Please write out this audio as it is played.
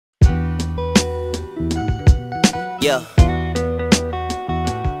Yeah.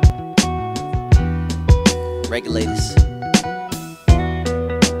 Regulators.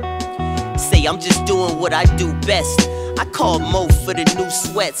 Say I'm just doing what I do best. I called Mo for the new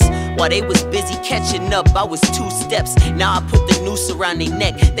sweats. While they was busy catching up, I was 2 steps. Now I put the noose around their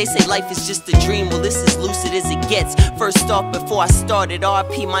neck. They say life is just a dream, well this as lucid as it gets. First off, before I started,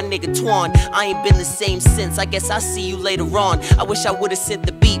 RP my nigga Twan. I ain't been the same since, I guess I'll see you later on. I wish I would've sent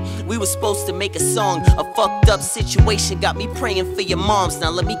the beat, we was supposed to make a song. A fucked up situation got me praying for your moms.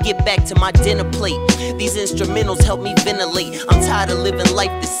 Now let me get back to my dinner plate. These instrumentals help me ventilate. I'm tired of living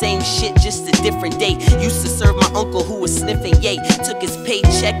life the same shit, just a different day. Used to serve my uncle who was sniffing yay. Took his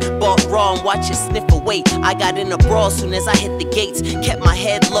paycheck, bought raw and watch it sniff away. I got in a brawl soon as I hit the gates. Kept my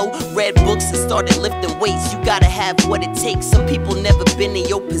head low, read books and started lifting weights. You gotta have what it takes. Some people never been in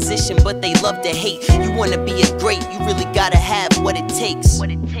your position, but they love to hate. You wanna be a great, you really gotta have what it takes.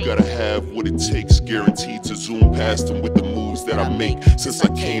 Gotta have what it takes, guaranteed to zoom past them with the moves that I make. Since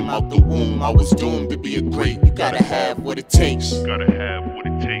I came out the womb, I was doomed to be a great. You gotta have what it takes. Gotta have what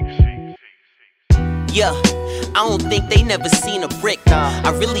it takes. Yeah, I don't think they never seen a brick.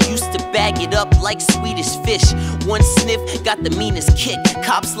 I really used to bag it up like Swedish fish. One sniff, got the meanest kick.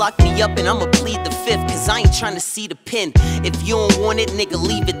 Cops lock me up and I'ma plead the 5th, cause I ain't tryna see the pin. If you don't want it, nigga,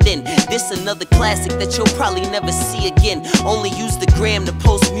 leave it then. This another classic that you'll probably never see again. Only use the gram to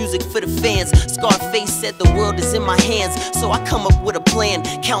post music for the fans. Scarface said the world is in my hands, so I come up with a plan.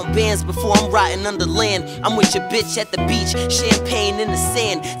 Count bands before I'm rotting under land. I'm with your bitch at the beach, champagne in the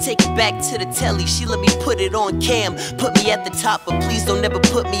sand. Take it back to the telly, she let me put it on cam. Put me at the top, but please don't ever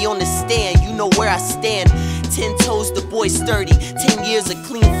put me on the stand. You know where I stand. 10 toes, the boy sturdy. 10 years of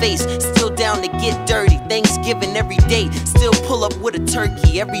clean face, still down to get dirty. Thanksgiving every day, still pull up with a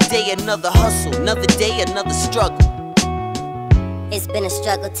turkey. Every day another hustle, another day another struggle. It's been a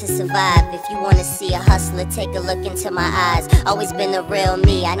struggle to survive. If you wanna see a hustler, take a look into my eyes. Always been the real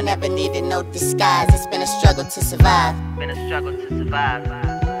me, I never needed no disguise. It's been a struggle to survive. Been a struggle to survive.